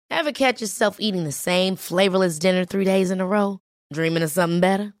Ever catch yourself eating the same flavorless dinner 3 days in a row? Dreaming of something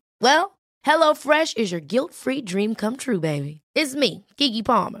better? Well, HelloFresh is your guilt-free dream come true, baby. It's me, Keke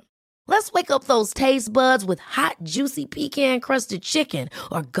Palmer. Let's wake up those taste buds with hot, juicy pecan-crusted chicken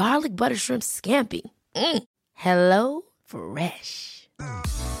or garlic butter shrimp scampi. Hello Fresh.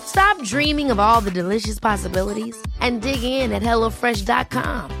 Stop dreaming of all the delicious possibilities and dig in at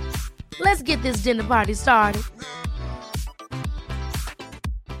HelloFresh.com. Let's get this dinner party started.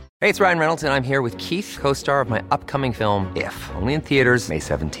 Hey, it's Ryan Reynolds, and I'm here with Keith, co-star of my upcoming film, If, only in theaters May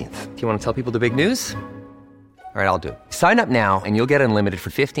 17th. Do you want to tell people the big news? All right, I'll do it. Sign up now and you'll get unlimited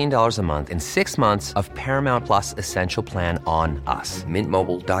for $15 a month and 6 months of Paramount Plus Essential Plan on us.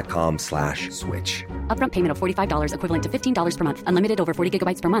 MintMobile.com/switch. Upfront payment of $45 equivalent to $15 per month. Unlimited over 40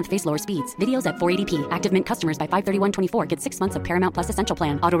 gigabytes per month. Face lower speeds. Videos at 480p. Active Mint customers by 531.24 get 6 months of Paramount Plus Essential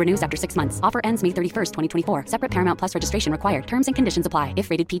Plan. Auto renews after 6 months. Offer ends May 31st, 2024. Separate Paramount Plus registration required. Terms and conditions apply if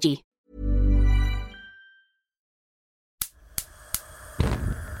rated PG.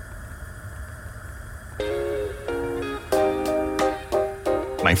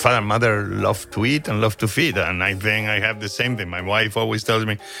 My father and mother love to eat and love to feed, and I think I have the same thing. My wife always tells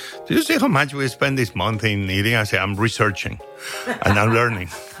me, do you see how much we spend this month in eating? I say, I'm researching and I'm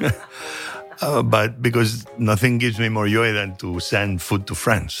learning. But because nothing gives me more joy than to send food to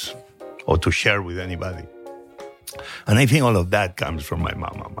friends or to share with anybody. And I think all of that comes from my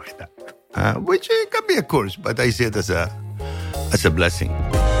mom and my dad, which can be a curse, but I see it as a blessing.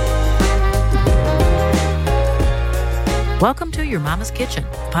 Welcome to Your Mama's Kitchen,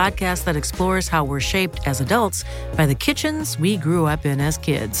 a podcast that explores how we're shaped as adults by the kitchens we grew up in as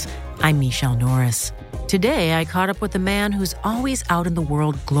kids. I'm Michelle Norris. Today, I caught up with a man who's always out in the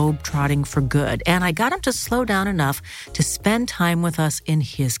world globe-trotting for good, and I got him to slow down enough to spend time with us in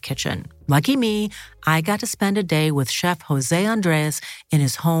his kitchen. Lucky me, I got to spend a day with Chef José Andrés in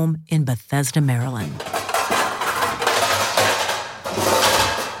his home in Bethesda, Maryland.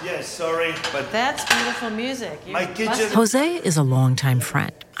 Sorry, but that's beautiful music. My kitchen. José is a longtime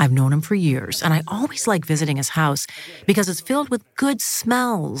friend. I've known him for years, and I always like visiting his house because it's filled with good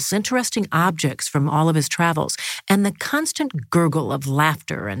smells, interesting objects from all of his travels, and the constant gurgle of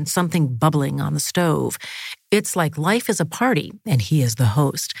laughter and something bubbling on the stove. It's like life is a party, and he is the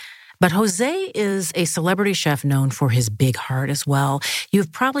host. But José is a celebrity chef known for his big heart as well.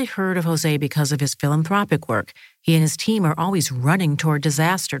 You've probably heard of José because of his philanthropic work. He and his team are always running toward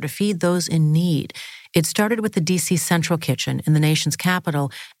disaster to feed those in need. It started with the D.C. Central Kitchen in the nation's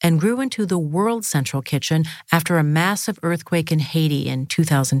capital and grew into the World Central Kitchen after a massive earthquake in Haiti in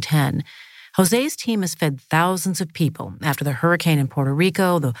 2010. José's team has fed thousands of people after the hurricane in Puerto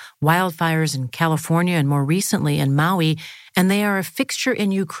Rico, the wildfires in California, and more recently in Maui, and they are a fixture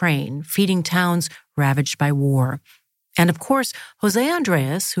in Ukraine, feeding towns ravaged by war. And of course, José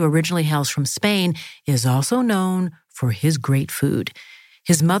Andrés, who originally hails from Spain, is also known for his great food.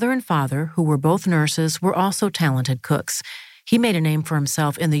 His mother and father, who were both nurses, were also talented cooks. He made a name for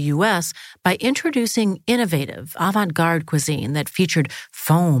himself in the U.S. by introducing innovative, avant-garde cuisine that featured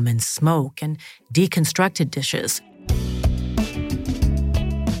foam and smoke and deconstructed dishes.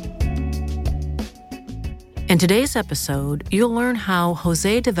 In today's episode, you'll learn how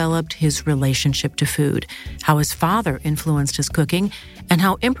José developed his relationship to food, how his father influenced his cooking, and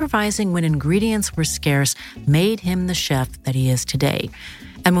how improvising when ingredients were scarce made him the chef that he is today.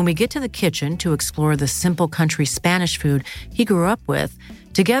 And when we get to the kitchen to explore the simple country Spanish food he grew up with,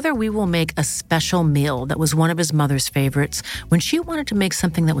 together we will make a special meal that was one of his mother's favorites when she wanted to make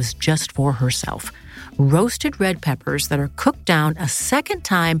something that was just for herself. Roasted red peppers that are cooked down a second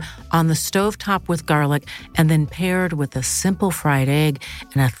time on the stovetop with garlic and then paired with a simple fried egg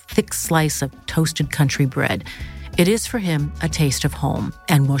and a thick slice of toasted country bread. It is for him a taste of home,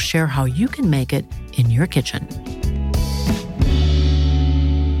 and we'll share how you can make it in your kitchen.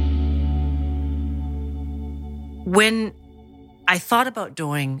 When I thought about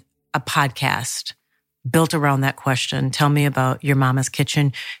doing a podcast built around that question, tell me about your mama's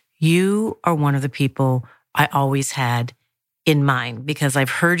kitchen, you are one of the people I always had in mind because I've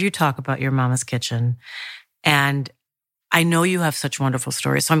heard you talk about your mama's kitchen and I know you have such wonderful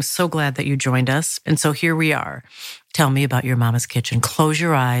stories. So I'm so glad that you joined us. And so here we are. Tell me about your mama's kitchen. Close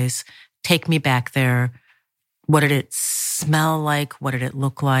your eyes. Take me back there. What did it smell like? What did it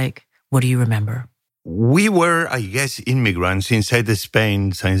look like? What do you remember? We were, I guess, immigrants inside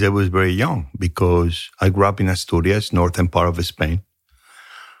Spain since I was very young because I grew up in Asturias, northern part of Spain.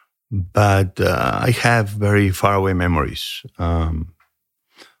 But I have very faraway memories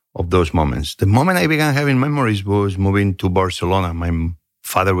of those moments. The moment I began having memories was moving to Barcelona. My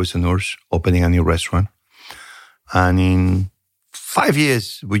father was a nurse, opening a new restaurant. And in 5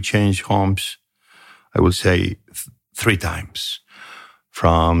 years, we changed homes, I will say 3 times.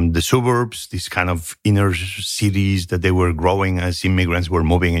 From the suburbs, these kind of inner cities that they were growing as immigrants were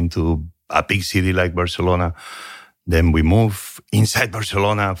moving into a big city like Barcelona. Then we moved inside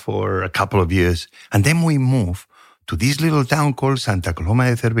Barcelona for a couple of years. And then we moved to this little town called Santa Coloma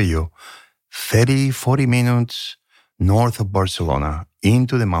de Cervelló, 30, 40 minutes north of Barcelona,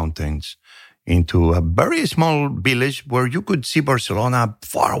 into the mountains, into a very small village where you could see Barcelona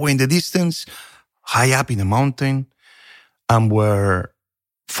far away in the distance, high up in the mountain, and where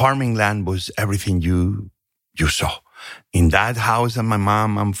farming land was everything you saw. In that house that my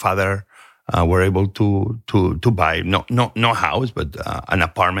mom and father were able to buy, no house, but an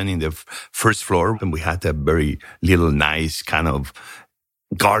apartment in the first floor. And we had a very little nice kind of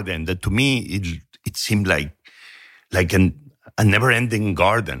garden that to me, it seemed like a never-ending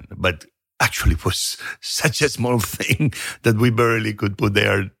garden, but actually was such a small thing that we barely could put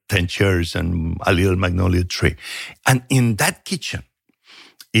there 10 chairs and a little magnolia tree. And in that kitchen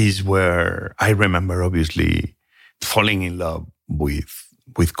is where I remember obviously falling in love with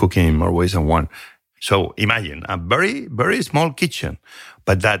cooking in more ways than one. So imagine a very, very small kitchen,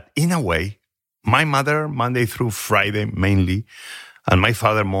 but that in a way, my mother, Monday through Friday mainly, and my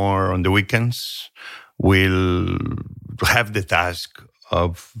father more on the weekends, will have the task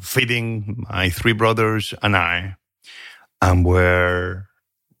of feeding my 3 brothers and I, and where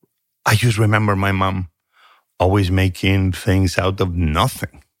I just remember my mom always making things out of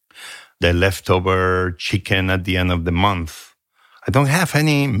nothing. The leftover chicken at the end of the month. I don't have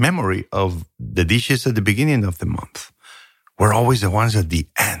any memory of the dishes at the beginning of the month. We're always the ones at the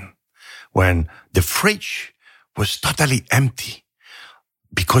end, when the fridge was totally empty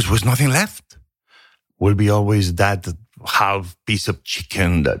because there was nothing left. Will be always that half piece of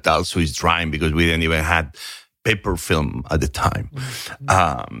chicken that also is drying because we didn't even have paper film at the time.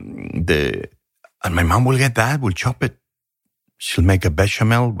 And my mom will get that, will chop it. She'll make a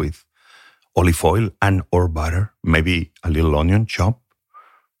bechamel with olive oil and or butter, maybe a little onion chop.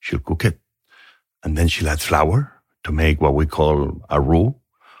 She'll cook it. And then she'll add flour to make what we call a roux.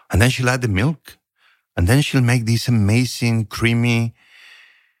 And then she'll add the milk. And then she'll make this amazing, creamy,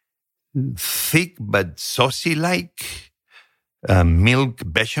 thick but saucy-like milk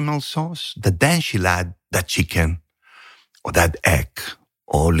bechamel sauce. That then she'll add that chicken or that egg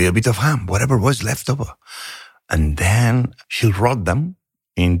or a little bit of ham, whatever was left over. And then she'll rot them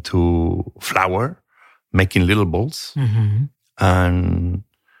into flour, making little balls, and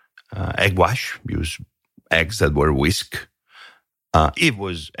egg wash, use eggs that were whisked. If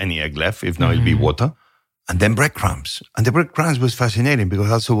was any egg left, if not, it'll be water. And then breadcrumbs. And the breadcrumbs was fascinating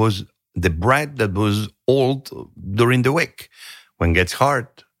because also was the bread that was old during the week. When it gets hard,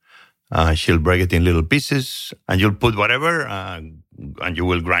 she'll break it in little pieces and you'll put whatever, and you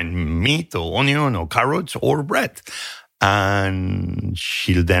will grind meat or onion or carrots or bread. And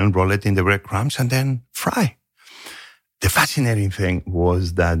she'll then roll it in the breadcrumbs and then fry. The fascinating thing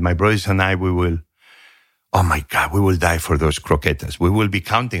was that my brothers and I, we will die for those croquetas. We will be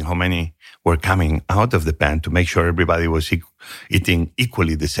counting how many were coming out of the pan to make sure everybody was eating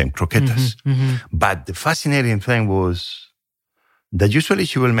equally the same croquetas. But the fascinating thing was that usually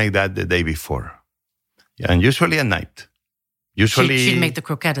she will make that the day before. And usually at night. Usually she'd make the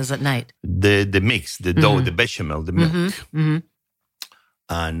croquetas at night. The mix, the dough, the bechamel, the milk.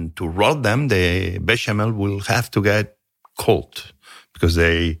 And to roll them, the bechamel will have to get cold because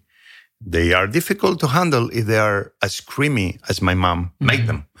they are difficult to handle if they are as creamy as my mom made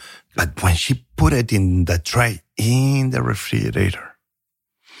them. But when she put it in the tray in the refrigerator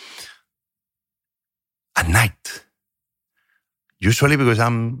at night, usually because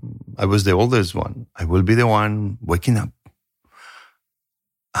I was the oldest one, I will be the one waking up.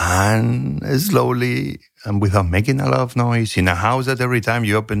 And slowly, and without making a lot of noise, in a house that every time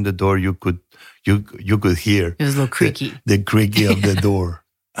you open the door, you could hear. It was a little creaky. The creaky of the door.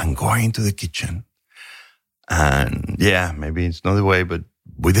 And going into the kitchen. And yeah, maybe it's not the way, but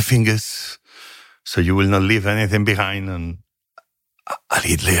with the fingers, so you will not leave anything behind, and a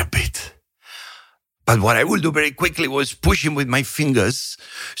little bit. But what I will do very quickly was pushing with my fingers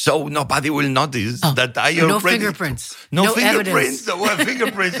so nobody will notice that I no already... fingerprints. No evidence. fingerprints. Well,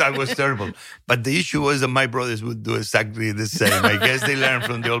 fingerprints, that was terrible. But the issue was that my brothers would do exactly the same. I guess they learned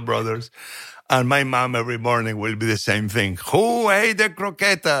from the old brothers. And my mom every morning will be the same thing. Who ate the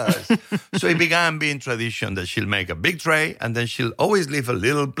croquetas? So it began being tradition that she'll make a big tray and then she'll always leave a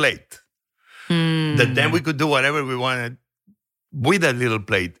little plate. That then we could do whatever we wanted with that little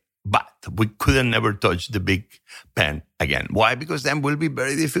plate. But we couldn't ever touch the big pan again. Why? Because then it will be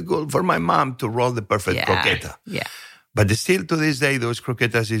very difficult for my mom to roll the perfect croqueta. Yeah. But still to this day, those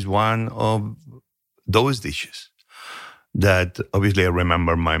croquetas is one of those dishes that obviously I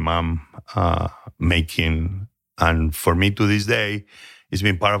remember my mom making. And for me to this day, it's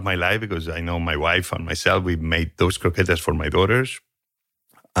been part of my life because I know my wife and myself, we made those croquetas for my daughters.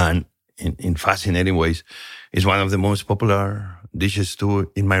 And in fascinating ways, it's one of the most popular dishes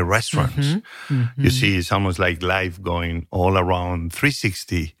too in my restaurants. Mm-hmm. Mm-hmm. You see, it's almost like life going all around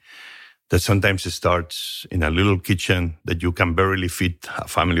 360. That sometimes it starts in a little kitchen that you can barely fit a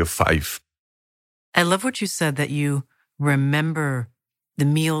family of 5. I love what you said, that you remember the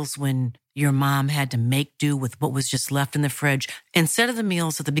meals when your mom had to make do with what was just left in the fridge, instead of the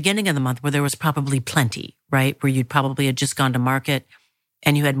meals at the beginning of the month where there was probably plenty, right? Where you'd probably had just gone to market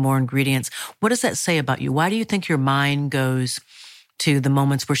and you had more ingredients. What does that say about you? Why do you think your mind goes to the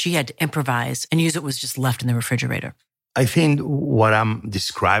moments where she had to improvise and use what was just left in the refrigerator? I think what I'm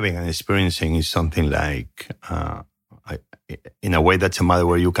describing and experiencing is something like, in a way, that's a matter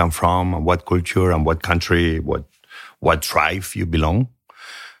where you come from, and what culture and what country, what tribe you belong,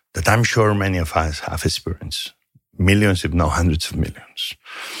 that I'm sure many of us have experienced. Millions, if not hundreds of millions.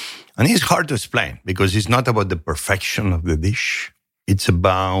 And it's hard to explain because it's not about the perfection of the dish. It's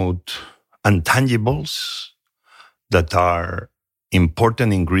about intangibles that are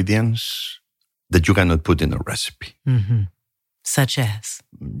important ingredients that you cannot put in a recipe. Mm-hmm. Such as?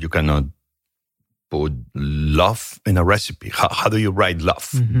 You cannot put love in a recipe. How do you write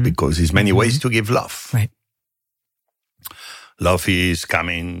love? Mm-hmm. Because there's many ways to give love. Right. Love is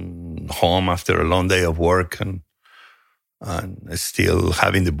coming home after a long day of work and still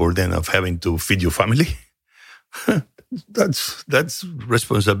having the burden of having to feed your family. That's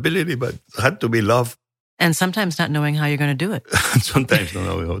responsibility, but it had to be love. And sometimes not knowing how you're going to do it. Sometimes not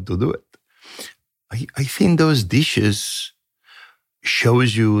knowing how to do it. I think those dishes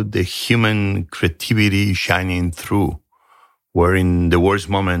shows you the human creativity shining through, where in the worst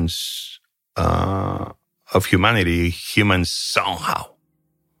moments of humanity, humans somehow,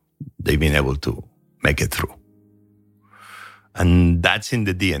 they've been able to make it through. And that's in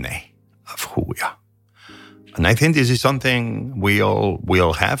the DNA of who we are. And I think this is something we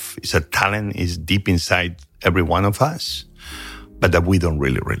all have. It's a talent, is deep inside every one of us, but that we don't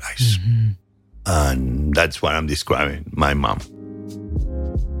really realize. Mm-hmm. And that's what I'm describing, my mom.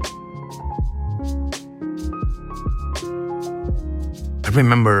 I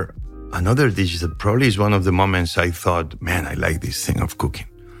remember another dish that probably is one of the moments I thought, man, I like this thing of cooking.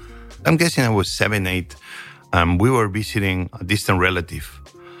 I'm guessing I was 7, 8. We were visiting a distant relative,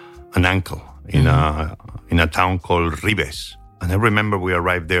 an uncle, in a town called Ribes. And I remember we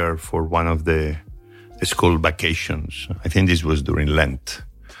arrived there for one of the school vacations. I think this was during Lent,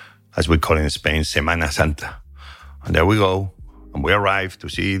 as we call it in Spain, Semana Santa. And there we go. And we arrived to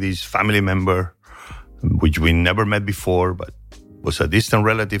see this family member, which we never met before, but was a distant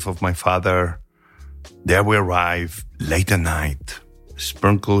relative of my father. There we arrived, late at night,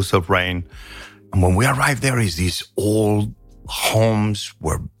 sprinkles of rain. And when we arrived, there is these old homes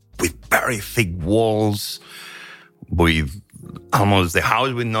with very thick walls, with almost the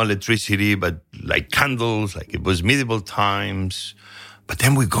house with no electricity, but like candles, like it was medieval times. But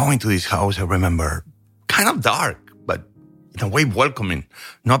then we go into this house, I remember, kind of dark, but in a way welcoming.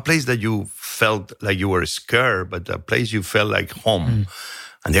 Not a place that you felt like you were scared, but a place you felt like home. Mm.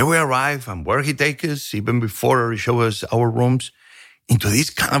 And there we arrive, and where he takes us, even before he showed us our rooms, into this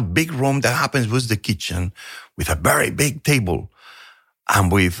kind of big room that happens was the kitchen, with a very big table,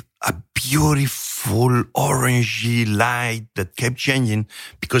 and with a beautiful orangey light that kept changing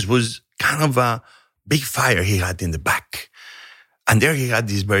because it was kind of a big fire he had in the back. And there he had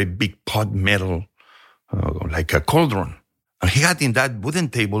this very big pot metal, like a cauldron. And he had in that wooden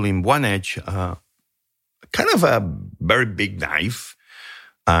table in one edge, kind of a very big knife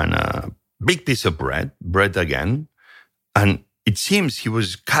and a big piece of bread again. And it seems he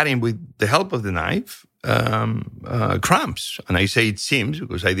was cutting with the help of the knife, crumbs. And I say it seems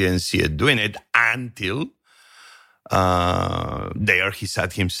because I didn't see it doing it until there he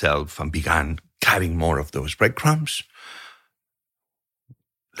sat himself and began cutting more of those breadcrumbs,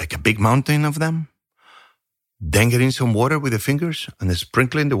 like a big mountain of them. Then getting some water with the fingers and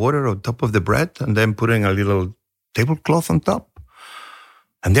sprinkling the water on top of the bread and then putting a little tablecloth on top.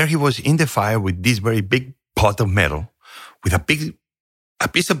 And there he was in the fire with this very big pot of metal with a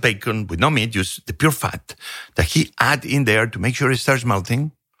piece of bacon with no meat, just the pure fat that he add in there to make sure it starts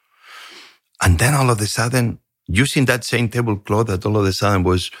melting. And then all of a sudden, using that same tablecloth that all of a sudden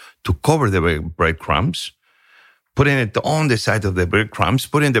was to cover the breadcrumbs, putting it on the side of the breadcrumbs,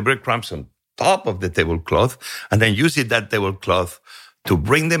 putting the breadcrumbs on top of the tablecloth, and then using that tablecloth to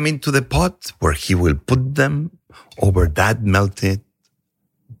bring them into the pot where he will put them over that melted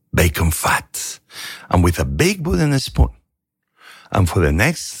bacon fat, and with a big wooden spoon. And for the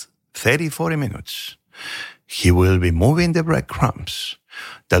next 30, 40 minutes, he will be moving the breadcrumbs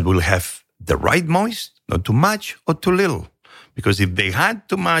that will have the right moist, not too much or too little. Because if they had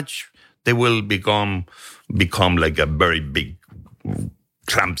too much, they will become like a very big,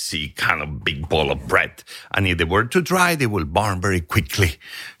 clumsy kind of big ball of bread. And if they were too dry, they will burn very quickly.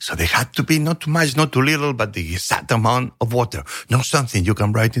 So they had to be not too much, not too little, but the exact amount of water. Not something you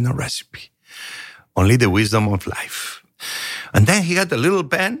can write in a recipe. Only the wisdom of life. And then he had a little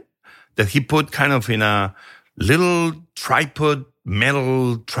pan that he put kind of in a little tripod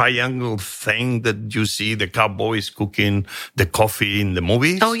metal triangle thing that you see the cowboys cooking the coffee in the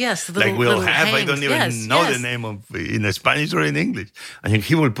movies. Oh, yes. The like we'll have. hangs. I don't even know the name of in Spanish or in English. And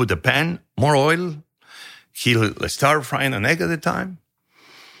he will put a pan, more oil. He'll start frying an egg at a time.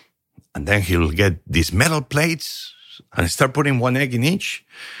 And then he'll get these metal plates and start putting one egg in each.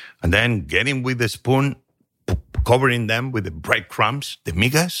 And then getting with the spoon, covering them with the breadcrumbs, the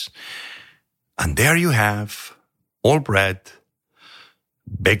migas. And there you have all bread,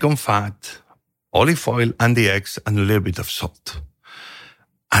 bacon fat, olive oil, and the eggs, and a little bit of salt.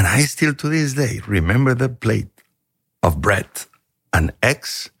 And I still to this day remember the plate of bread and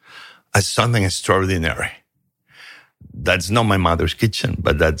eggs as something extraordinary. That's not my mother's kitchen,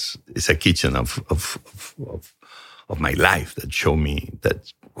 but it's a kitchen of my life that showed me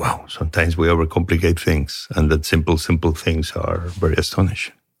that, wow, sometimes we overcomplicate things, and that simple things are very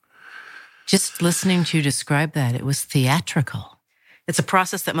astonishing. Just listening to you describe that, it was theatrical. It's a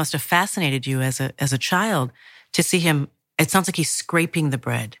process that must have fascinated you as a child to see him. It sounds like he's scraping the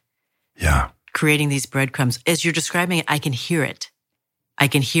bread. Yeah. Creating these breadcrumbs. As you're describing it, I can hear it. I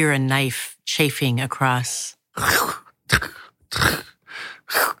can hear a knife chafing across.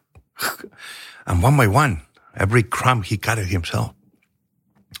 And one by one, every crumb he cut it himself.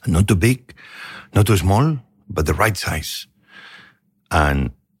 Not too big, not too small, but the right size.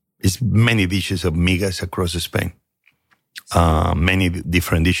 And it's many dishes of migas across Spain. Many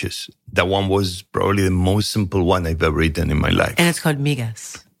different dishes. That one was probably the most simple one I've ever eaten in my life. And it's called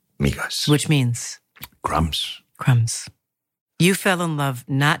migas. Migas. Which means? Crumbs. Crumbs. You fell in love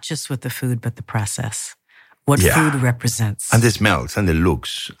not just with the food, but the process. What food represents. And the smells and the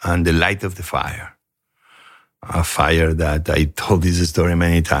looks and the light of the fire. A fire that I told this story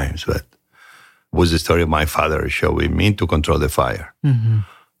many times, but was the story of my father showing me to control the fire. Mm-hmm.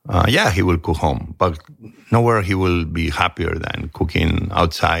 He will cook home, but nowhere he will be happier than cooking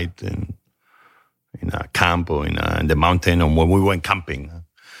outside in a camp or in the mountain, or when we went camping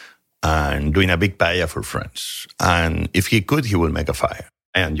and doing a big paella for friends. And if he could, he will make a fire.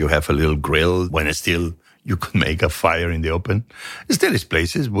 And you have a little grill when still you could make a fire in the open. Still is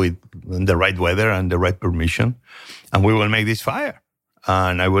places with the right weather and the right permission. And we will make this fire.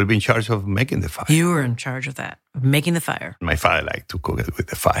 And I will be in charge of making the fire. You were in charge of that, of making the fire. My father liked to cook it with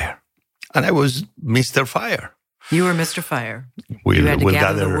the fire. And I was Mr. Fire. You were Mr. Fire. You had to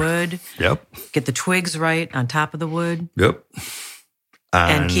gather the wood. Yep. Get the twigs right on top of the wood. Yep.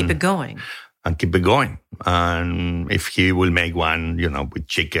 And keep it going. And keep it going. And if he will make one, with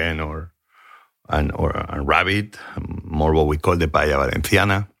chicken or rabbit, more what we call the paella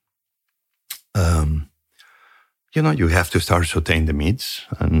valenciana, you have to start sauteing the meats,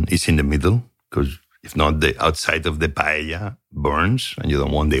 and it's in the middle, because if not, the outside of the paella burns, and you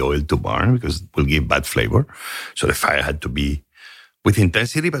don't want the oil to burn because it will give bad flavor. So the fire had to be with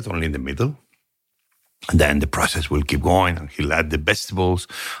intensity, but only in the middle. And then the process will keep going, and he'll add the vegetables,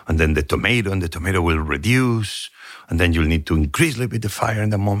 and then the tomato, and the tomato will reduce, and then you'll need to increase a little bit the fire in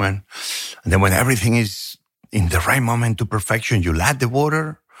the moment. And then when everything is in the right moment to perfection, you'll add the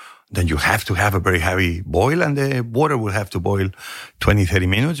water. Then you have to have a very heavy boil, and the water will have to boil 20, 30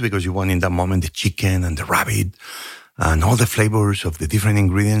 minutes, because you want in that moment the chicken and the rabbit and all the flavors of the different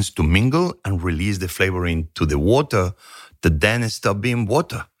ingredients to mingle and release the flavor into the water that then stop being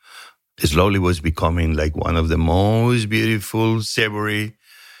water. It slowly was becoming like one of the most beautiful, savory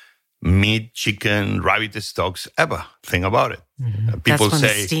meat, chicken, rabbit stocks ever. Think about it. Mm-hmm. People That's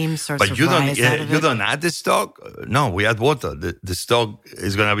when say, the steam starts but to rise out of you it. don't add the stock? No, we add water. The stock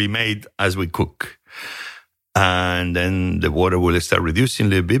is going to be made as we cook. And then the water will start reducing a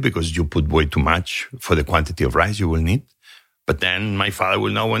little bit because you put way too much for the quantity of rice you will need. But then my father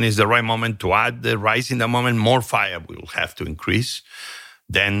will know when is the right moment to add the rice. In the moment, more fire will have to increase.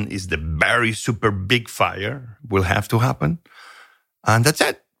 Then is the very super big fire will have to happen. And that's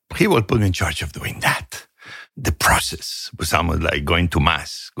it. He will put me in charge of doing that. The process was almost like going to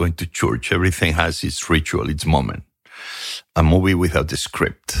mass, going to church. Everything has its ritual, its moment. A movie without a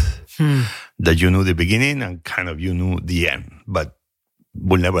script. that you knew the beginning and kind of you knew the end, but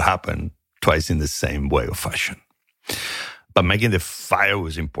will never happen twice in the same way of fashion. But making the fire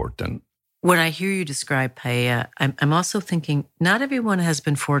was important. When I hear you describe paella, I'm also thinking not everyone has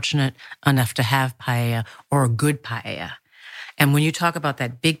been fortunate enough to have paella or a good paella. And when you talk about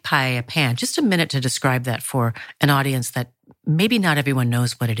that big paella pan, just a minute to describe that for an audience that maybe not everyone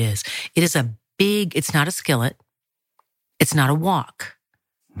knows what it is. It is it's not a skillet. It's not a wok.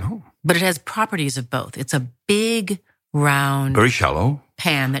 No. But it has properties of both. It's a big, round, very shallow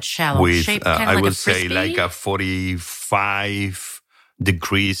pan that's shallow, with, shaped kind of I like would a frisbee. say like a 45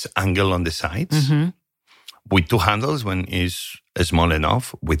 degrees angle on the sides, with two handles when it's small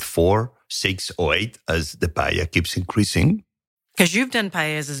enough, with 4, 6, or 8 as the paella keeps increasing. Because you've done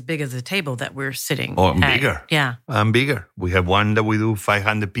paellas as big as the table that we're sitting Or at. bigger. Yeah. And bigger. We have one that we do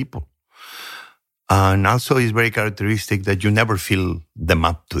 500 people. And also it's very characteristic that you never fill them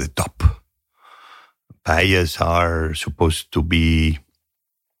up to the top. Paellas are supposed to be,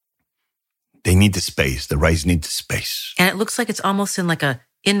 they need the space. The rice needs space. And it looks like it's almost in like a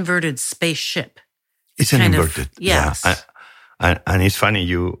inverted spaceship. It's an kind of, inverted. yes. Yeah. And it's funny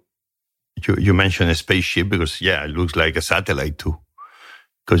you mentioned a spaceship because, yeah, it looks like a satellite too.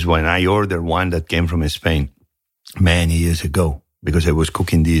 Because when I ordered one that came from Spain many years ago, because I was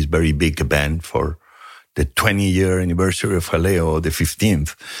cooking this very big event for the 20-year anniversary of Jaleo, the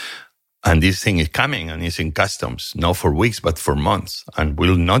 15th. And this thing is coming and it's in customs, not for weeks, but for months, and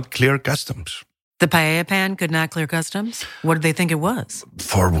will not clear customs. The paella pan could not clear customs? What did they think it was?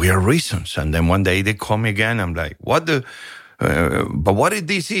 For weird reasons. And then one day they call me again. I'm like, what the... but what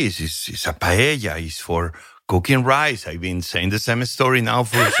this is? It's a paella. It's for cooking rice. I've been saying the same story now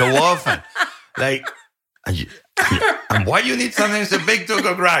for so often. Like, and why you need something so big to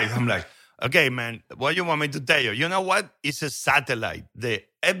cook rice? I'm like, okay, man, what you want me to tell you? You know what? It's a satellite. The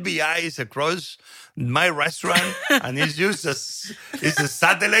FBI is across my restaurant, and it's used as it's a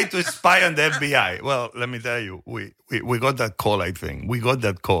satellite to spy on the FBI. Well, let me tell you, we got that call, I think. We got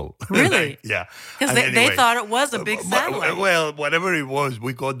that call. Really? Yeah. Because they thought it was a big satellite. Well, whatever it was,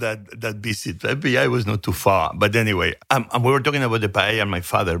 we got that visit. The FBI was not too far. But anyway, we were talking about the paella and my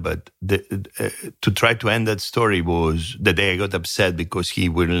father, but to try to end that story was the day I got upset because he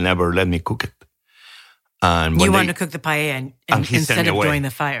will never let me cook it. And you wanted to cook the paella and instead of doing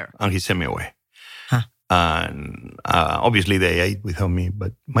the fire. And he sent me away. Huh. And obviously they ate without me,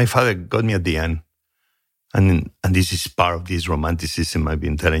 but my father got me at the end. And this is part of this romanticism I've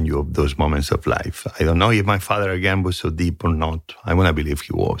been telling you of those moments of life. I don't know if my father again was so deep or not. I want to believe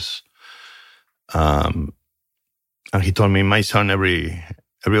he was. And he told me, my son,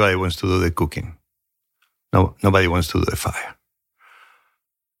 everybody wants to do the cooking. No, nobody wants to do the fire.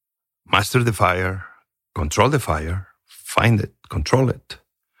 Master the fire, control the fire, find it, control it.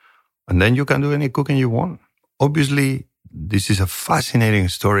 And then you can do any cooking you want. Obviously, this is a fascinating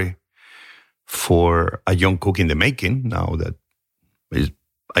story for a young cook in the making, now that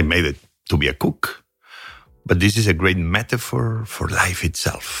I made it to be a cook. But this is a great metaphor for life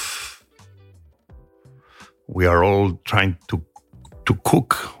itself. We are all trying to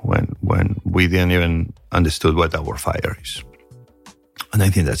cook when we didn't even understood what our fire is. And I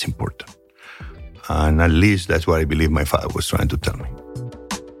think that's important. And at least that's what I believe my father was trying to tell me.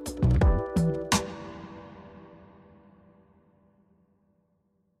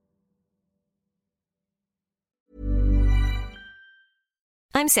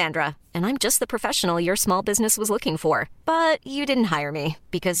 I'm Sandra, and I'm just the professional your small business was looking for. But you didn't hire me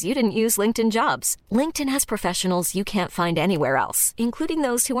because you didn't use LinkedIn Jobs. LinkedIn has professionals you can't find anywhere else, including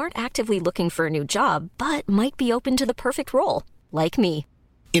those who aren't actively looking for a new job, but might be open to the perfect role, like me.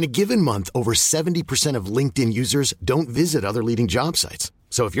 In a given month, over 70% of LinkedIn users don't visit other leading job sites.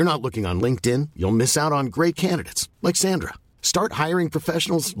 So if you're not looking on LinkedIn, you'll miss out on great candidates like Sandra. Start hiring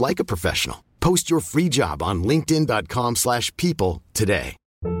professionals like a professional. Post your free job on linkedin.com/people today.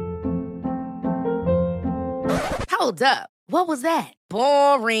 Hold up. What was that?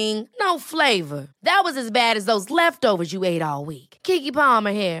 Boring. No flavor. That was as bad as those leftovers you ate all week. Keke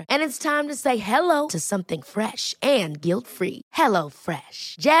Palmer here, and it's time to say hello to something fresh and guilt-free. Hello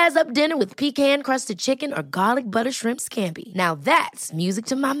Fresh. Jazz up dinner with pecan-crusted chicken or garlic butter shrimp scampi. Now that's music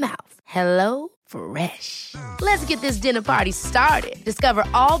to my mouth. Hello Fresh. Let's get this dinner party started. Discover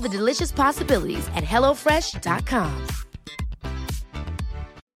all the delicious possibilities at hellofresh.com.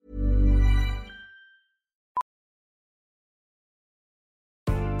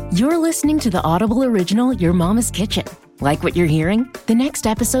 You're listening to the Audible original Your Mama's Kitchen. Like what you're hearing? The next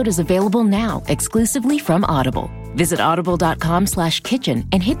episode is available now, exclusively from Audible. Visit audible.com/kitchen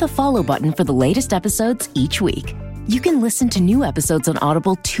and hit the follow button for the latest episodes each week. you can listen to new episodes on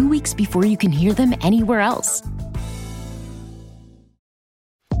Audible 2 weeks before you can hear them anywhere else.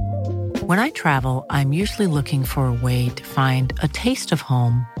 When I travel, I'm usually looking for a way to find a taste of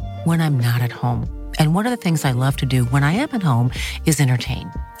home when I'm not at home. And one of the things I love to do when I am at home is entertain.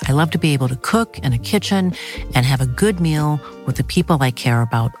 I love to be able to cook in a kitchen and have a good meal with the people I care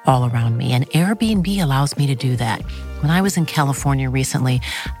about all around me. And Airbnb allows me to do that. When I was in California recently,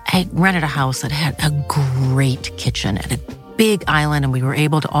 I rented a house that had a great kitchen and a big island, and we were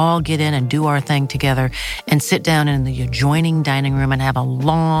able to all get in and do our thing together and sit down in the adjoining dining room and have a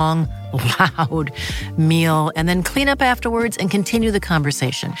long, loud meal and then clean up afterwards and continue the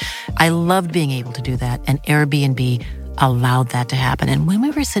conversation. I loved being able to do that, and Airbnb allowed that to happen. And when we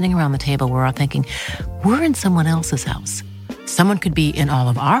were sitting around the table, we're all thinking, we're in someone else's house. Someone could be in all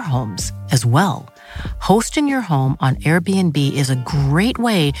of our homes as well. Hosting your home on Airbnb is a great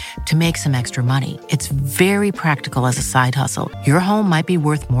way to make some extra money. It's very practical as a side hustle. Your home might be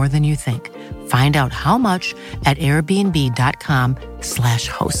worth more than you think. Find out how much at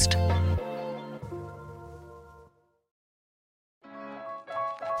airbnb.com/host.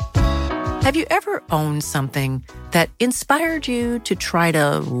 Have you ever owned something that inspired you to try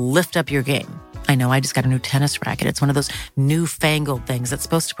to lift up your game? I know, I just got a new tennis racket. It's one of those newfangled things that's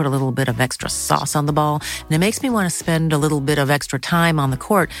supposed to put a little bit of extra sauce on the ball, and it makes me want to spend a little bit of extra time on the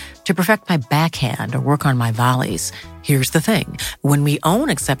court to perfect my backhand or work on my volleys. Here's the thing. When we own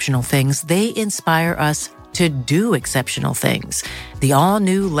exceptional things, they inspire us to do exceptional things. The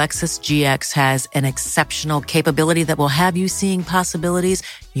all-new Lexus GX has an exceptional capability that will have you seeing possibilities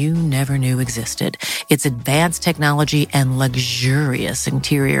you never knew existed. Its advanced technology and luxurious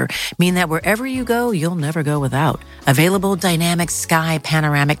interior mean that wherever you go, you'll never go without. Available dynamic sky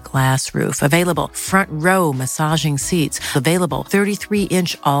panoramic glass roof. Available front row massaging seats. Available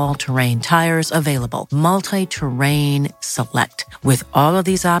 33-inch all-terrain tires. Available multi-terrain select. With all of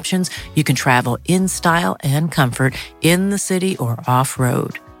these options, you can travel in style and comfort in the city or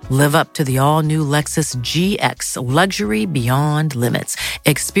off-road. Live up to the all-new Lexus GX, luxury beyond limits.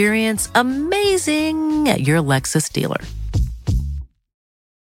 Experience amazing at your Lexus dealer.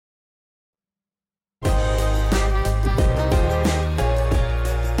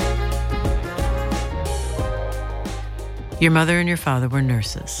 Your mother and your father were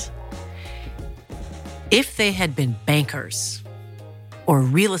nurses. If they had been bankers or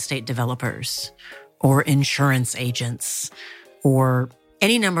real estate developers or insurance agents or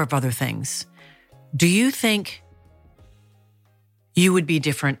any number of other things, do you think you would be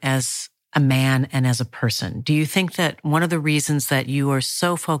different as a man and as a person? Do you think that one of the reasons that you are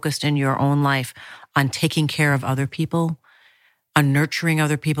so focused in your own life on taking care of other people, on nurturing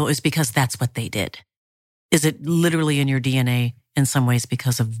other people, is because that's what they did? Is it literally in your DNA in some ways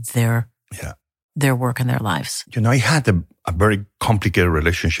because of their work and their lives? You know, I had a very complicated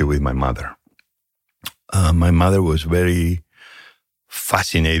relationship with my mother. My mother was very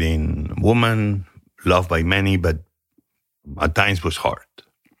fascinating woman, loved by many, but at times was hard.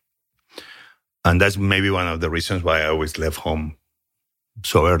 And that's maybe one of the reasons why I always left home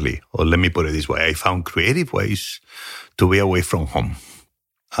so early. Or let me put it this way. I found creative ways to be away from home.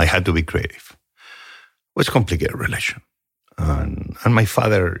 I had to be creative. It was a complicated relation. And my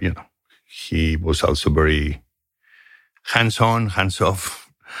father, you know, he was also very hands-on, hands-off,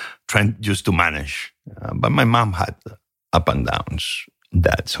 trying just to manage. But my mom had up and downs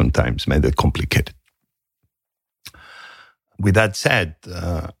that sometimes made it complicated. With that said,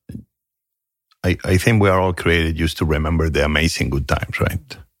 I think we are all created just to remember the amazing good times,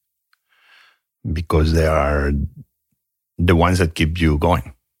 right? Because they are the ones that keep you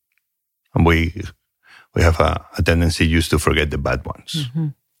going. And we have a tendency just to forget the bad ones,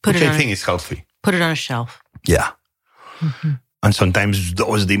 which I think is healthy. Put it on a shelf. Yeah. Mm-hmm. And sometimes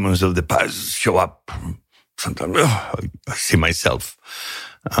those demons of the past show up. Sometimes I see myself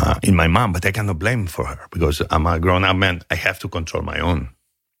in my mom, but I cannot blame for her because I'm a grown-up man. I have to control my own.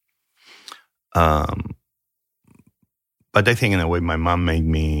 But I think in a way my mom made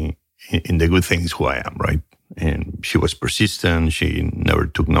me, in the good things, who I am, right? And she was persistent. She never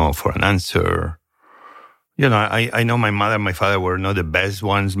took no for an answer. You know, I know my mother and my father were not the best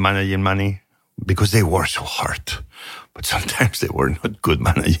ones managing money because they worked so hard. But sometimes they were not good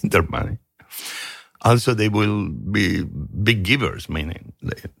managing their money. Also, they will be big givers, meaning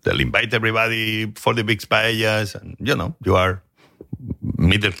they'll invite everybody for the big paellas. And, you know, you are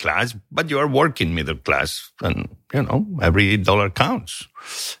middle class, but you are working middle class. And, you know, every dollar counts.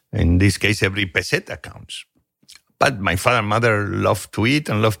 In this case, every peseta counts. But my father and mother love to eat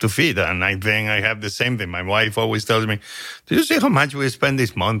and love to feed. And I think I have the same thing. My wife always tells me, do you see how much we spend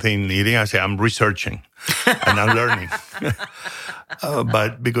this month in eating? I say, I'm researching and I'm learning.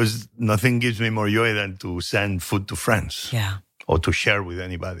 But because nothing gives me more joy than to send food to friends or to share with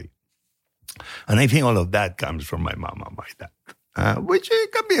anybody. And I think all of that comes from my mom and my dad, which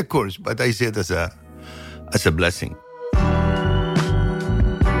can be a curse, but I see it as a blessing.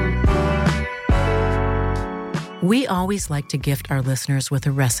 We always like to gift our listeners with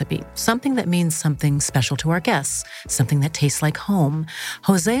a recipe, something that means something special to our guests, something that tastes like home.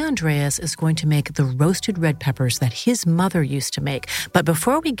 José Andrés is going to make the roasted red peppers that his mother used to make. But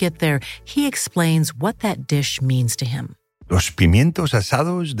before we get there, he explains what that dish means to him. Los pimientos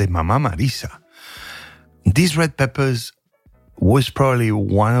asados de Mamá Marisa. These red peppers was probably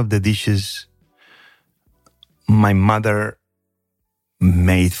one of the dishes my mother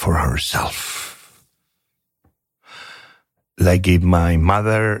made for herself. Like if my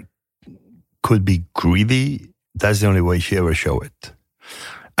mother could be greedy, that's the only way she ever showed it.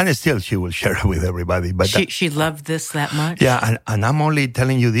 And still she will share it with everybody. But she loved this that much? Yeah, and I'm only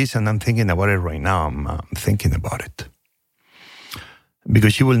telling you this and I'm thinking about it right now. I'm thinking about it.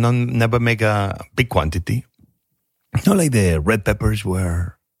 Because she will never make a big quantity. Not like the red peppers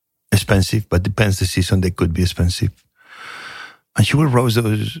were expensive, but depends the season, they could be expensive. And she will roast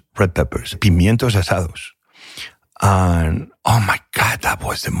those red peppers, pimientos asados. And, oh my God, that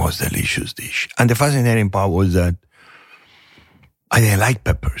was the most delicious dish. And the fascinating part was that I didn't like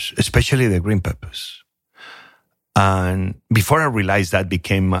peppers, especially the green peppers. And before I realized that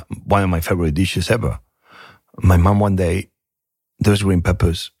became one of my favorite dishes ever, my mom one day, those green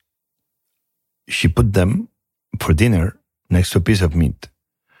peppers, she put them for dinner next to a piece of meat.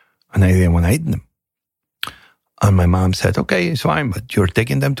 And I didn't want to eat them. And my mom said, okay, it's fine, but you're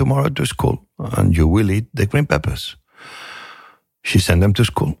taking them tomorrow to school and you will eat the green peppers. She sent them to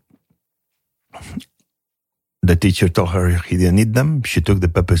school. The teacher told her he didn't eat them. She took the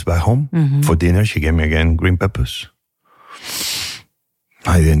peppers back home. Mm-hmm. For dinner, she gave me again green peppers.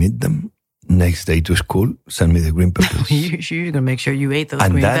 I didn't eat them. Next day to school, send me the green peppers. You're going to make sure you ate those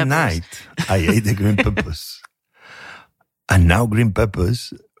green peppers. And that night, I ate the green peppers. And now green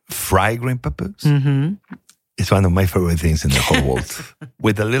peppers, fried green peppers, it's one of my favorite things in the whole world,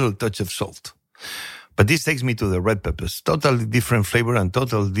 with a little touch of salt. But this takes me to the red peppers. Totally different flavor and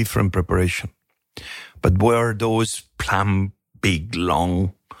totally different preparation. But were those plump, big,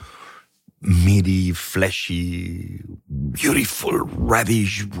 long, meaty, fleshy, beautiful,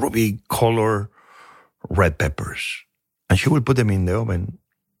 reddish, ruby color red peppers. And she will put them in the oven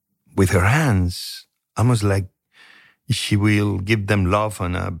with her hands, almost like she will give them love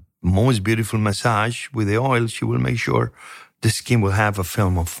and a most beautiful massage with the oil. She will make sure the skin will have a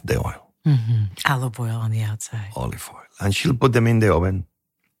film of the oil. Mm-hmm. Olive oil on the outside. Olive oil. And she'll put them in the oven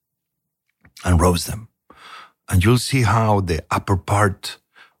and roast them. And you'll see how the upper part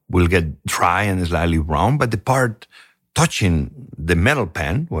will get dry and slightly brown, but the part touching the metal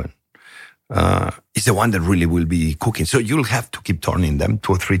pan is the one that really will be cooking. So you'll have to keep turning them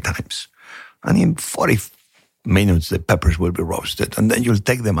 2 or 3 times. And in 40 minutes, the peppers will be roasted. And then you'll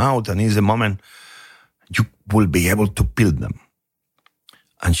take them out, and it's the moment you will be able to peel them.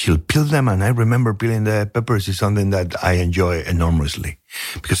 And she'll peel them, and I remember peeling the peppers is something that I enjoy enormously.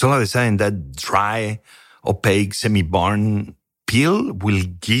 Because all of a sudden, that dry, opaque, semi-burn peel will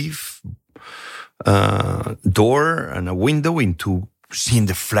give a door and a window into seeing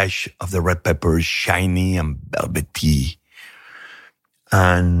the flesh of the red peppers shiny and velvety.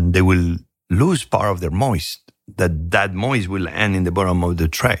 And they will lose part of their moist. That moist will end in the bottom of the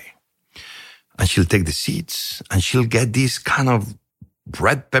tray. And she'll take the seeds, and she'll get these kind of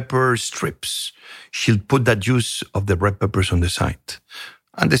red pepper strips. She'll put that juice of the red peppers on the side,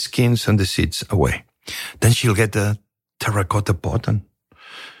 and the skins and the seeds away. Then she'll get a terracotta pot and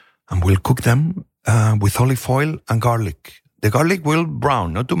we'll cook them with olive oil and garlic. The garlic will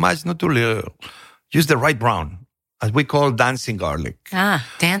brown, not too much, not too little. Use the right brown, as we call dancing garlic. Ah,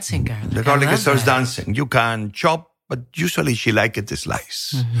 dancing garlic. The garlic starts dancing. You can chop, but usually she likes it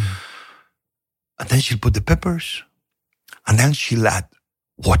slice. Mm-hmm. And then she'll put the peppers, and then she'll add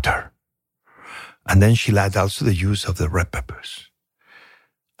water. And then she'll add also the juice of the red peppers.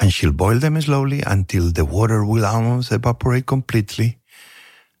 And she'll boil them slowly until the water will almost evaporate completely.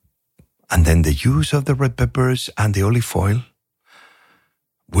 And then the juice of the red peppers and the olive oil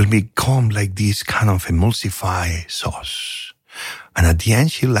will become like this kind of emulsify sauce. And at the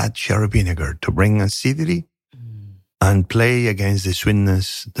end, she'll add cherry vinegar to bring acidity and play against the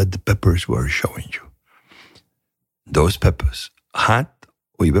sweetness that the peppers were showing you. Those peppers, hot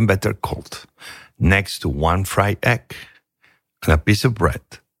or even better cold, next to one fried egg and a piece of bread.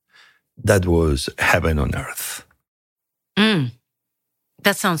 That was heaven on earth.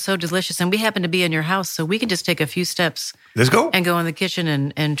 That sounds so delicious. And we happen to be in your house, so we can just take a few steps. Let's go. And go in the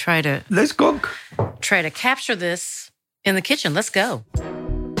kitchen and try to... Let's cook. Try to capture this in the kitchen. Let's go.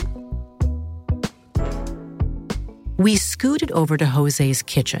 We scooted over to Jose's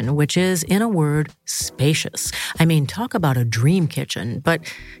kitchen, which is, in a word, spacious. I mean, talk about a dream kitchen. But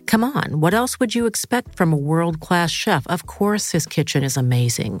come on, what else would you expect from a world-class chef? Of course, his kitchen is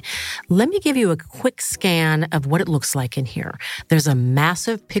amazing. Let me give you a quick scan of what it looks like in here. There's a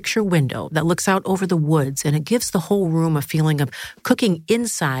massive picture window that looks out over the woods, and it gives the whole room a feeling of cooking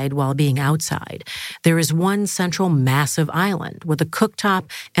inside while being outside. There is one central massive island with a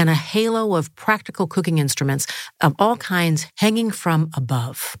cooktop and a halo of practical cooking instruments of all kinds hanging from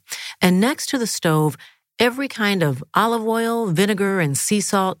above. And next to the stove, every kind of olive oil, vinegar, and sea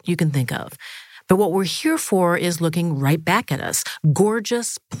salt you can think of. But what we're here for is looking right back at us.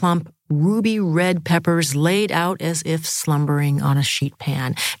 Gorgeous, plump, ruby red peppers laid out as if slumbering on a sheet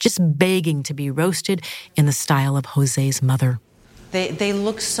pan, just begging to be roasted in the style of Jose's mother. They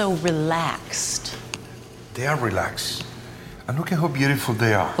look so relaxed. They are relaxed. And look at how beautiful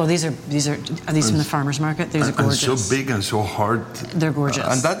they are. Well, are these from the farmer's market? These are gorgeous. And so big and so hard. They're gorgeous.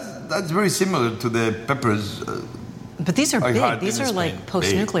 And that's very similar to the peppers. But these are big. These are like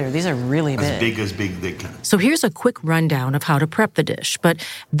post-nuclear. These are really big. As big they can. So here's a quick rundown of how to prep the dish. But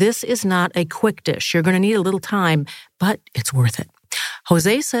this is not a quick dish. You're going to need a little time, but it's worth it.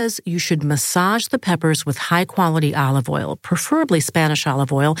 Jose says you should massage the peppers with high-quality olive oil, preferably Spanish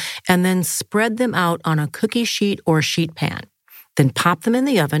olive oil, and then spread them out on a cookie sheet or sheet pan. Then pop them in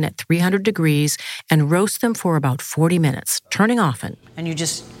the oven at 300 degrees and roast them for about 40 minutes, turning often. And you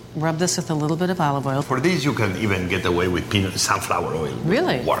just rub this with a little bit of olive oil. For these, you can even get away with sunflower oil.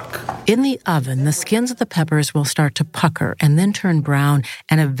 Really? Work. In the oven, the skins of the peppers will start to pucker and then turn brown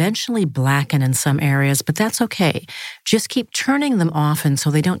and eventually blacken in some areas, but that's okay. Just keep turning them often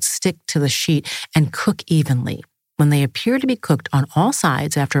so they don't stick to the sheet and cook evenly. When they appear to be cooked on all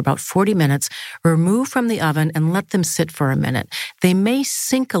sides after about 40 minutes, remove from the oven and let them sit for a minute. They may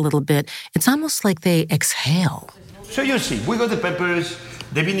sink a little bit. It's almost like they exhale. So you see, we got the peppers.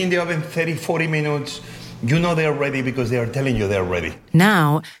 They've been in the oven 30, 40 minutes. You know they're ready because they are telling you they're ready.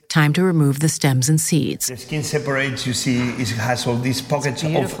 Now, time to remove the stems and seeds. The skin separates, you see, it has all these pockets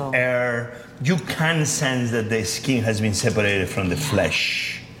of air. You can sense that the skin has been separated from the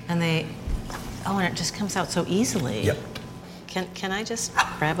flesh. And and it just comes out so easily. Yep. Can I just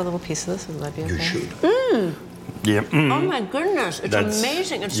grab a little piece of this? Would that be okay? You should. Yeah. Oh my goodness, it's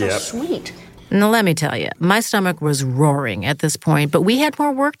amazing. It's so sweet. Now, let me tell you, my stomach was roaring at this point, but we had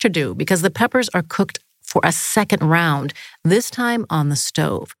more work to do because the peppers are cooked for a second round, this time on the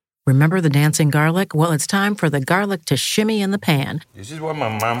stove. Remember the dancing garlic? Well, it's time for the garlic to shimmy in the pan. This is what my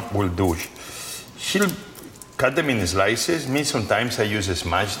mom will do. She'll cut them in slices. Me, sometimes I use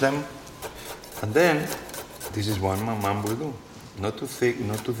smash them. And then, this is what my mom will do. Not too thick,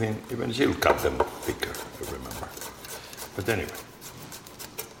 not too thin. Even she'll cut them thicker, if you remember. But anyway.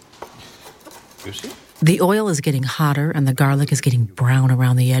 You see? The oil is getting hotter and the garlic is getting brown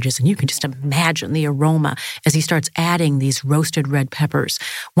around the edges, and you can just imagine the aroma as he starts adding these roasted red peppers.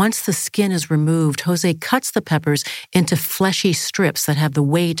 Once the skin is removed, Jose cuts the peppers into fleshy strips that have the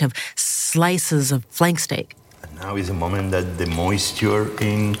weight of slices of flank steak. And now is the moment that the moisture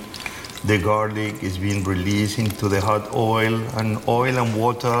in the garlic is being released into the hot oil and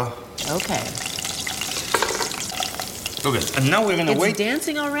water. Okay. Okay, and now we're going to wait. It's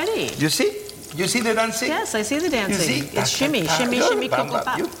dancing already. You see? You see the dancing? Yes, I see the dancing. You see? It's shimmy, shimmy, shimmy, bam, pop,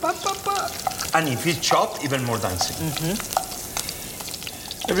 bam. pop. And if it's chopped, even more dancing.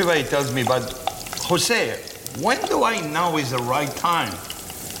 Everybody tells me, but Jose, when do I know is the right time?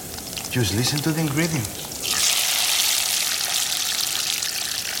 Just listen to the ingredients.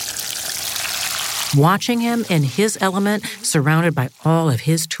 Watching him in his element, surrounded by all of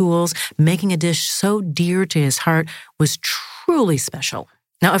his tools, making a dish so dear to his heart was truly special.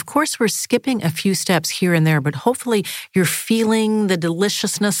 Now, of course, we're skipping a few steps here and there, but hopefully you're feeling the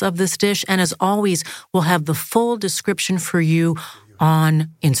deliciousness of this dish. And as always, we'll have the full description for you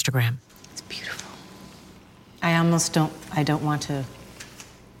on Instagram. It's beautiful. I don't want to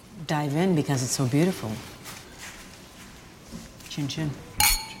dive in because it's so beautiful. Chin chin.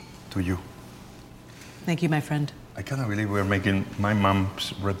 To you. Thank you, my friend. I cannot believe we're making my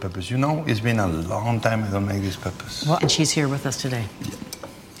mom's red peppers. You know, it's been a long time I don't make these peppers. Well, and she's here with us today. Yeah.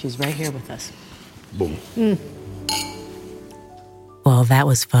 She's right here with us. Boom. Well, that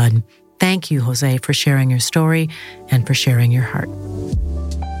was fun. Thank you, Jose, for sharing your story and for sharing your heart.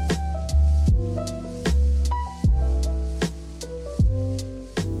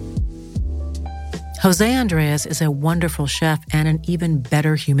 José Andrés is a wonderful chef and an even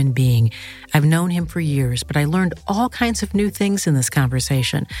better human being. I've known him for years, but I learned all kinds of new things in this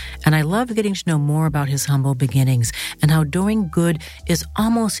conversation, and I love getting to know more about his humble beginnings and how doing good is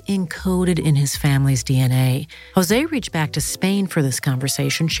almost encoded in his family's DNA. José reached back to Spain for this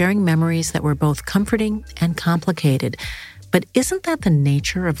conversation, sharing memories that were both comforting and complicated. But isn't that the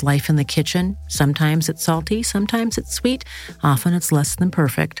nature of life in the kitchen? Sometimes it's salty, sometimes it's sweet, often it's less than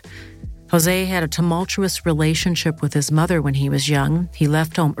perfect. José had a tumultuous relationship with his mother when he was young. He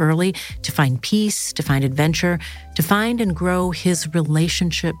left home early to find peace, to find adventure, to find and grow his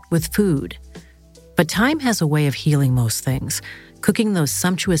relationship with food. But time has a way of healing most things. Cooking those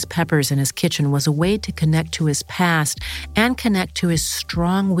sumptuous peppers in his kitchen was a way to connect to his past and connect to his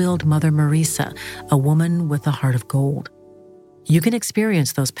strong-willed mother, Marisa, a woman with a heart of gold. You can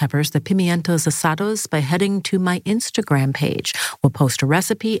experience those peppers, the pimientos asados, by heading to my Instagram page. We'll post a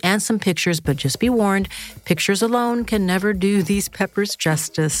recipe and some pictures, but just be warned, pictures alone can never do these peppers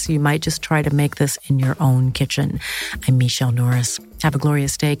justice. You might just try to make this in your own kitchen. I'm Michelle Norris. Have a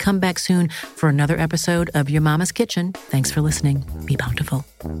glorious day. Come back soon for another episode of Your Mama's Kitchen. Thanks for listening. Be bountiful.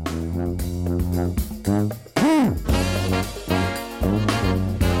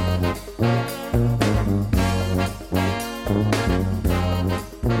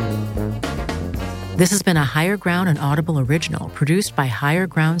 This has been a Higher Ground and Audible original produced by Higher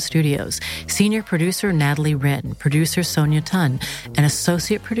Ground Studios. Senior producer Natalie Wren, producer Sonia Tunn, and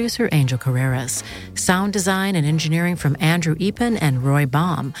associate producer Angel Carreras. Sound design and engineering from Andrew Epen and Roy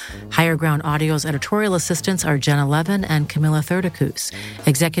Baum. Higher Ground Audio's editorial assistants are Jenna Levin and Camilla Thurdakus.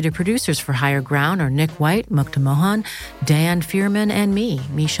 Executive producers for Higher Ground are Nick White, Mukta Mohan, Dan Fierman, and me,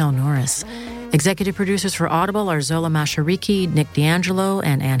 Michelle Norris. Executive producers for Audible are Zola Mashariki, Nick D'Angelo,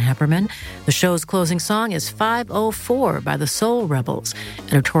 and Ann Hepperman. The show's closing song is 504 by the Soul Rebels.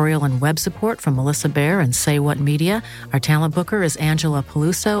 Editorial and web support from Melissa Bear and Say What Media. Our talent booker is Angela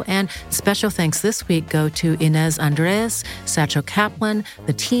Peluso, and special thanks this week go to Inez Andres, Satchel Kaplan,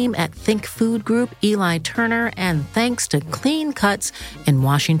 the team at Think Food Group, Eli Turner, and thanks to Clean Cuts in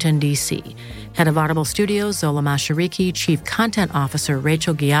Washington, D.C. Head of Audible Studios, Zola Mashariki, Chief Content Officer,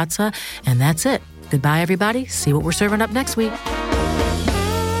 Rachel Giazza, and that's it. Goodbye, everybody. See what we're serving up next week.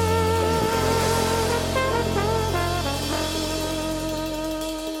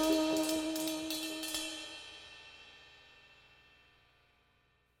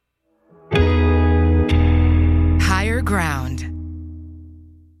 Higher Ground.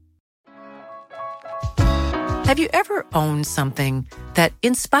 Have you ever owned something that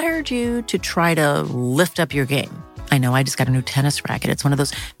inspired you to try to lift up your game? I know, I just got a new tennis racket. It's one of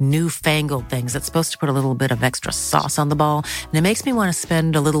those newfangled things that's supposed to put a little bit of extra sauce on the ball, and it makes me want to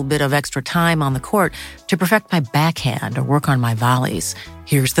spend a little bit of extra time on the court to perfect my backhand or work on my volleys.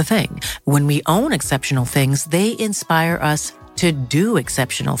 Here's the thing. When we own exceptional things, they inspire us to do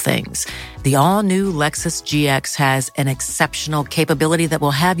exceptional things. The all-new Lexus GX has an exceptional capability that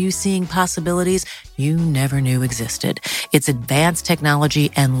will have you seeing possibilities you never knew existed. Its advanced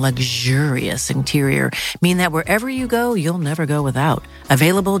technology and luxurious interior mean that wherever you go, you'll never go without.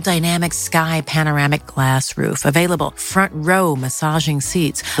 Available dynamic sky panoramic glass roof. Available front row massaging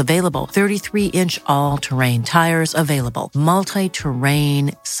seats. Available 33-inch all-terrain tires. Available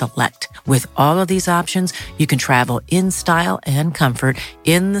multi-terrain select. With all of these options, you can travel in style and comfort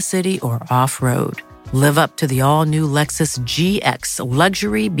in the city or off-road. Live up to the all-new Lexus GX,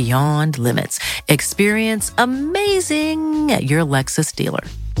 luxury beyond limits. Experience amazing at your Lexus dealer.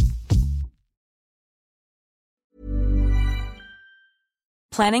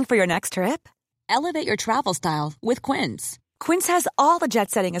 Planning for your next trip? Elevate your travel style with Quince. Quince has all the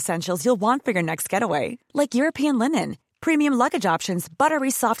jet-setting essentials you'll want for your next getaway, like European linen, premium luggage options,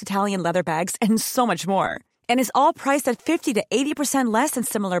 buttery soft Italian leather bags, and so much more. And is all priced at 50 to 80% less than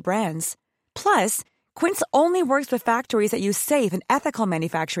similar brands. Plus, Quince only works with factories that use safe and ethical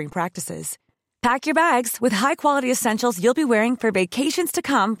manufacturing practices. Pack your bags with high-quality essentials you'll be wearing for vacations to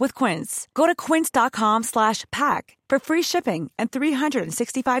come with Quince. Go to quince.com/pack for free shipping and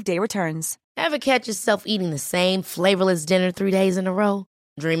 365-day returns. Ever catch yourself eating the same flavorless dinner 3 days in a row?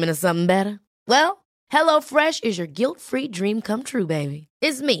 Dreaming of something better? Well, HelloFresh is your guilt-free dream come true, baby.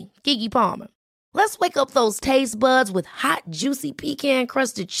 It's me, Keke Palmer. Let's wake up those taste buds with hot, juicy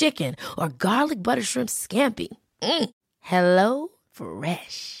pecan-crusted chicken or garlic butter shrimp scampi. Hello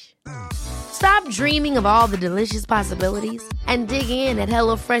Fresh. Stop dreaming of all the delicious possibilities and dig in at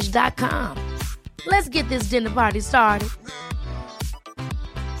HelloFresh.com. Let's get this dinner party started.